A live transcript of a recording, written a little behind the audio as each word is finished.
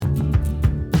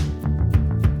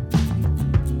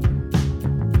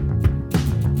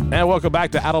And welcome back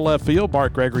to Out of Left Field.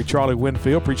 Bart Gregory, Charlie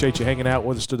Winfield. Appreciate you hanging out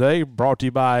with us today. Brought to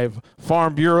you by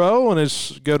Farm Bureau. And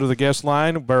let's go to the guest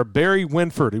line where Barry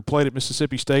Winford, who played at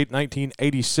Mississippi State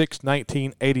 1986,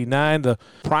 1989, the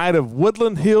pride of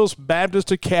Woodland Hills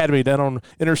Baptist Academy down on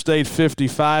Interstate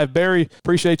 55. Barry,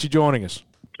 appreciate you joining us.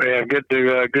 Yeah, good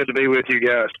to be with you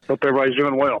guys. Hope everybody's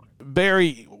doing well.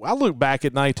 Barry, I look back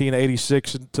at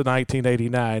 1986 to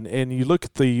 1989, and you look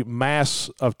at the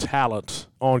mass of talent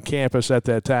on campus at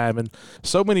that time, and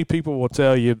so many people will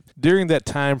tell you during that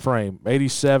time frame,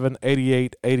 87,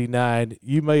 88, 89,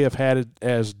 you may have had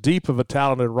as deep of a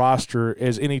talented roster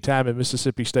as any time in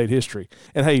Mississippi State history.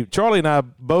 And, hey, Charlie and I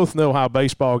both know how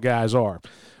baseball guys are.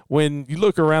 When you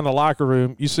look around the locker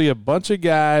room, you see a bunch of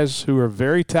guys who are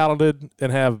very talented and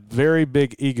have very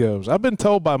big egos. I've been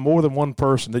told by more than one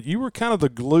person that you were kind of the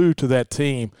glue to that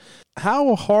team.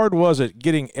 How hard was it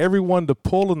getting everyone to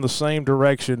pull in the same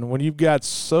direction when you've got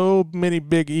so many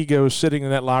big egos sitting in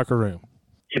that locker room?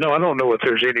 You know, I don't know if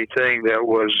there's anything that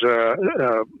was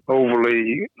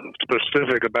overly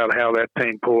specific about how that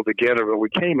team pulled together, but we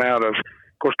came out of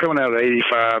course, coming out of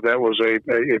 85, that was a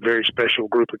very special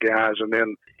group of guys. And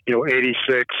then,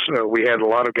 86, we had a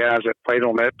lot of guys that played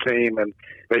on that team, and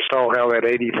they saw how that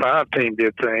 85 team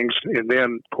did things. And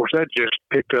then, of course, that just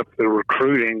picked up the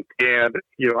recruiting. And,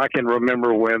 I can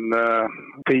remember when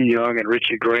P. Young and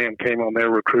Richie Graham came on their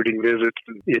recruiting visits.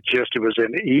 It was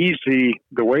an easy,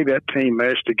 the way that team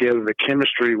meshed together, the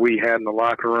chemistry we had in the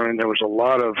locker room, there was a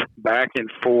lot of back and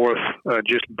forth,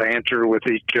 just banter with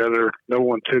each other. No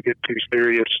one took it too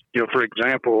serious. For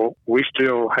example, we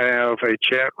still have a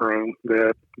chat room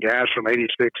that guys from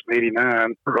 86 and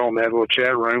 89 are on that little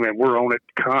chat room, and we're on it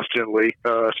constantly,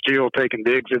 still taking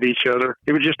digs at each other.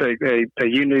 It was just a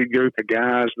unique group of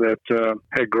guys that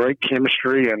had great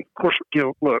chemistry. And, of course,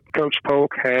 look, Coach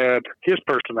Polk had his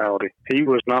personality. He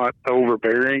was not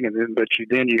overbearing, but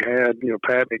then you had,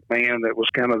 Pat McMahon that was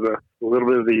kind of a little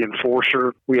bit of the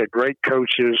enforcer. We had great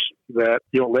coaches that,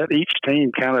 let each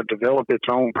team kind of develop its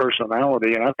own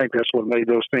personality, and I think that's what made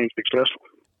those teams successful.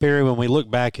 Barry, when we look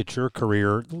back at your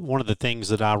career, one of the things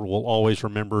that I will always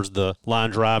remember is the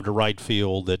line drive to right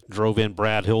field that drove in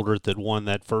Brad Hildreth that won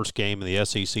that first game in the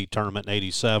SEC tournament in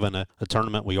 87, a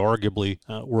tournament we arguably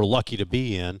were lucky to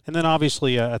be in. And then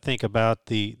obviously I think about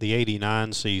the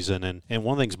 89 season, and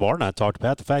one of the things Bart and I talked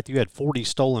about, the fact that you had 40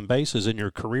 stolen bases in your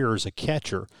career as a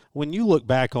catcher. When you look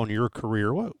back on your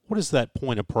career, what is that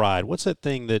point of pride? What's that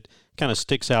thing that kind of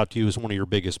sticks out to you as one of your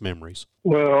biggest memories?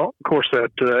 Well, of course,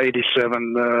 that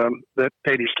 87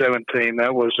 team,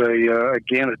 that was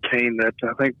again a team that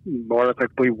I think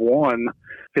we won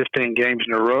 15 games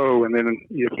in a row. And then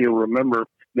if you'll remember,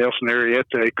 Nelson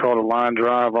Arrieta caught a line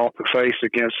drive off the face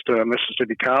against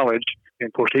Mississippi College. And,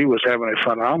 of course, he was having a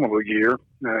phenomenal year.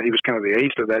 He was kind of the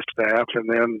ace of that staff. And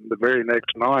then the very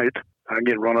next night, I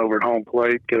get run over at home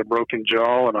plate, get a broken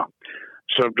jaw and a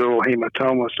subdural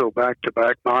hematoma. So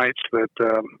back-to-back nights that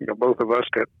both of us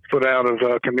got put out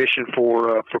of commission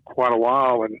for quite a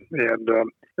while, and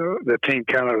the team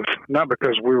kind of, not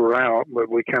because we were out, but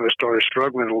we kind of started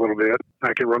struggling a little bit.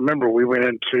 I can remember we went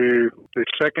into the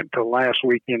second to last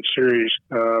weekend series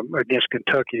against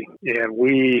Kentucky, and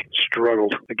we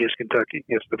struggled against Kentucky.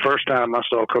 It's the first time I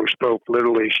saw Coach Polk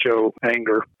literally show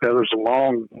anger. There was a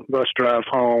long bus drive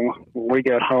home. When we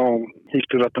got home, he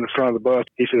stood up in the front of the bus.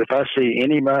 He said, "If I see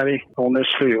anybody on this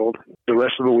field the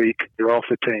rest of the week, you're off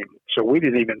the team." So we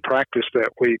didn't even practice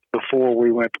that week before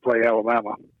we went to play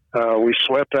Alabama. We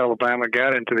swept Alabama,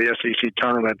 got into the SEC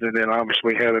tournament, and then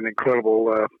obviously had an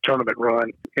incredible tournament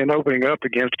run. And opening up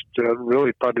against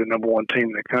really probably the number one team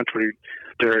in the country,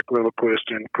 Derek Lilliquist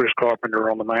and Chris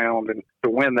Carpenter on the mound. And to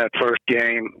win that first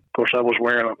game, of course, I was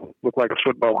wearing looked like a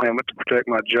football helmet to protect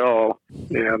my jaw.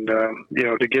 And,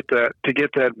 to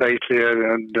get that base hit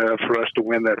and for us to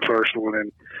win that first one. And,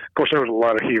 of course, there was a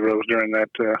lot of heroes during that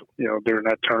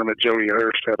tournament. Jody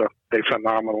Hurst had a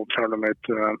phenomenal tournament.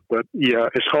 But, yeah,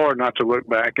 it's hard not to look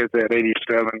back at that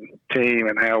 87 team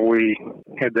and how we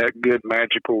had that good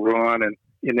magical run. And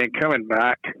then coming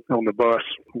back on the bus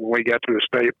when we got to the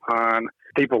state line,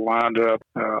 people lined up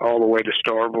all the way to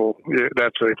Starville.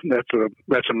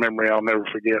 That's a memory I'll never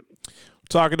forget.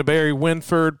 Talking to Barry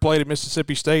Winford, played at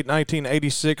Mississippi State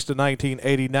 1986 to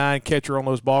 1989, catcher on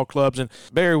those ball clubs. And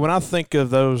Barry, when I think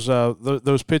of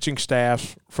those pitching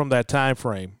staffs from that time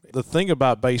frame, the thing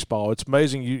about baseball, it's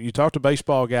amazing. You talk to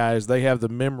baseball guys, they have the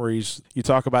memories. You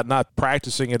talk about not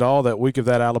practicing at all that week of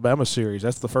that Alabama series.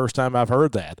 That's the first time I've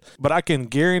heard that. But I can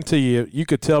guarantee you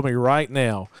could tell me right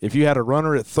now, if you had a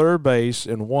runner at third base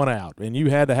and one out, and you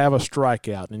had to have a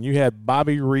strikeout, and you had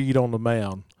Bobby Reed on the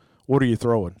mound, what are you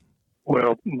throwing?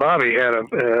 Well, Bobby had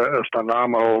a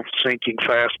phenomenal sinking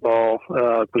fastball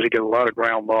because he got a lot of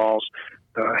ground balls.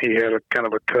 He had a kind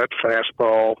of a cut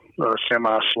fastball,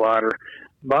 semi-slider.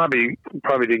 Bobby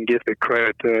probably didn't get the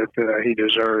credit that he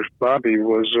deserves. Bobby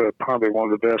was probably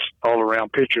one of the best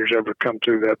all-around pitchers ever come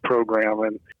through that program.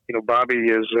 And, Bobby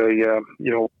is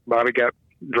Bobby got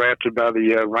drafted by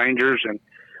the Rangers, and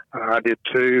I did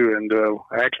too, and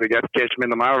I actually got to catch him in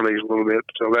the minor leagues a little bit.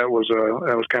 So that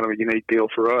was kind of a unique deal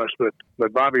for us.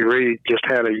 But Bobby Reed just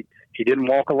he didn't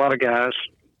walk a lot of guys.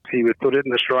 He would put it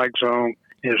in the strike zone.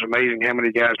 It's amazing how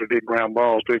many guys would hit ground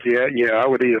balls. But I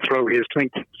would either throw his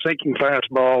sinking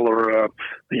fastball or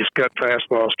his cut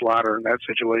fastball slider in that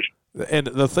situation. And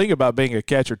the thing about being a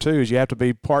catcher, too, is you have to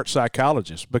be part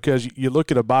psychologist, because you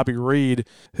look at a Bobby Reed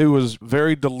who was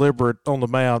very deliberate on the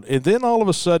mound, and then all of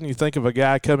a sudden you think of a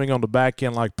guy coming on the back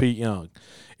end like Pete Young.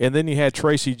 And then you had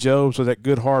Tracy Jobs with that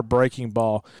good hard breaking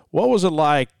ball. What was it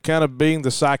like kind of being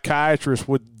the psychiatrist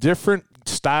with different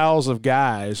styles of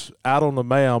guys out on the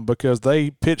mound, because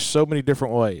they pitch so many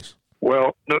different ways?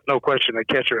 Well, no question. The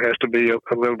catcher has to be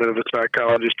a little bit of a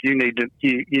psychologist. You need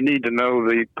to know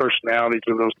the personalities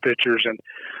of those pitchers, and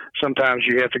sometimes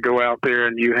you have to go out there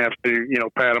and you have to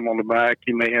pat them on the back.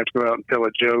 You may have to go out and tell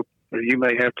a joke, or you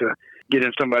may have to get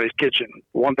in somebody's kitchen.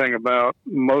 One thing about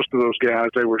most of those guys,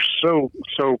 they were so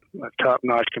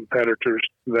top-notch competitors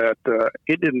that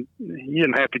you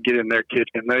didn't have to get in their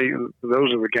kitchen.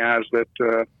 Those are the guys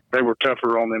that they were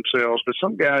tougher on themselves. But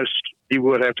some guys, you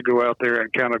would have to go out there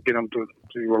and kind of get them to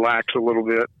relax a little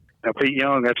bit. Now, Pete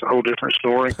Young, that's a whole different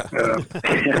story.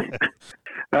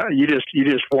 You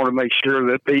just want to make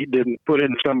sure that Pete didn't put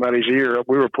in somebody's ear.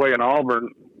 We were playing Auburn,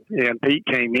 and Pete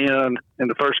came in, and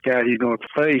the first guy he's going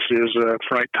to face is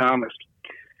Frank Thomas.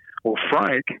 Well,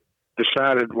 Frank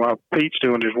decided while Pete's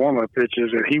doing his warm-up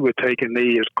pitches that he would take a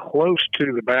knee as close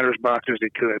to the batter's box as he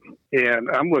could. And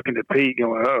I'm looking at Pete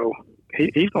going,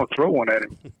 he's going to throw one at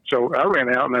him. So I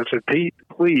ran out and I said, Pete,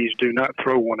 please do not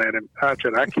throw one at him. I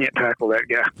said, I can't tackle that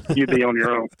guy. You'd be on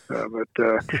your own.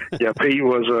 Pete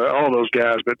was all those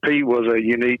guys, but Pete was a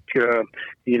unique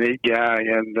guy.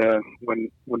 And when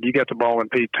you got the ball in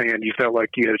Pete's hand, you felt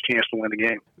like you had a chance to win the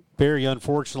game. Barry,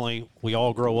 unfortunately, we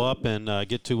all grow up and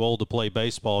get too old to play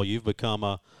baseball. You've become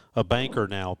a banker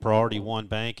now, Priority One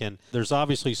Bank, and there's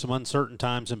obviously some uncertain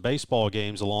times in baseball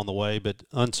games along the way, but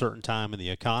uncertain time in the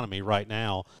economy right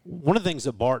now. One of the things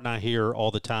that Bart and I hear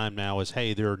all the time now is,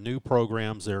 hey, there are new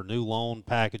programs, there are new loan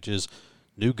packages,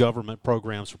 new government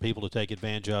programs for people to take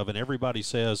advantage of, and everybody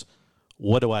says,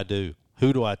 what do I do?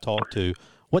 Who do I talk to?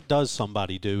 What does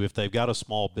somebody do if they've got a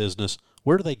small business?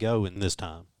 Where do they go in this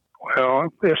time? Well,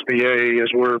 SBA, as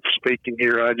we're speaking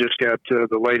here, I just got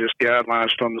the latest guidelines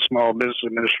from the Small Business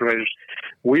Administrators.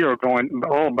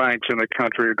 All banks in the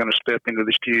country are going to step into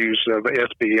the shoes of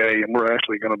SBA, and we're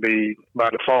actually going to be, by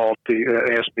default, the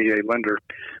SBA lender.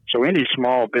 So any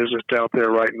small business out there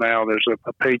right now, there's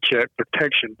a paycheck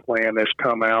protection plan that's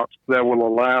come out that will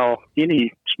allow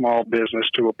any small business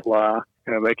to apply.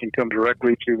 They can come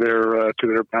directly to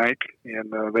their bank,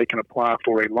 and they can apply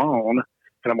for a loan.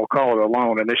 And I'm going to call it a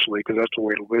loan initially because that's the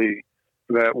way it'll be,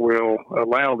 that will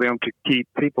allow them to keep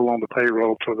people on the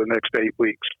payroll for the next 8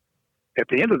 weeks. At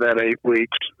the end of that 8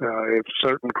 weeks, if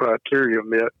certain criteria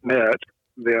met,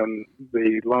 then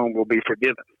the loan will be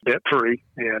forgiven, debt-free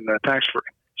and tax-free.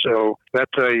 So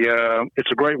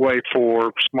it's a great way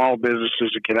for small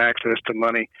businesses to get access to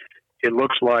money. It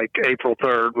looks like April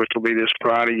 3rd, which will be this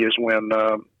Friday, is when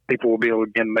people will be able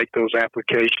to again make those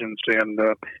applications and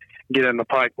get in the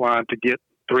pipeline to get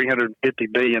 $350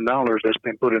 billion that's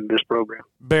been put into this program.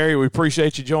 Barry, we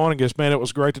appreciate you joining us, man. It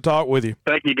was great to talk with you.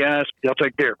 Thank you, guys. Y'all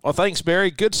take care. Well, thanks,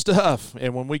 Barry. Good stuff.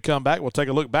 And when we come back, we'll take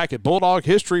a look back at Bulldog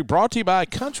history, brought to you by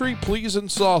Country Pleasin'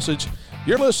 Sausage.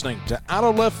 You're listening to Out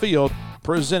of Left Field,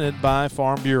 presented by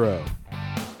Farm Bureau.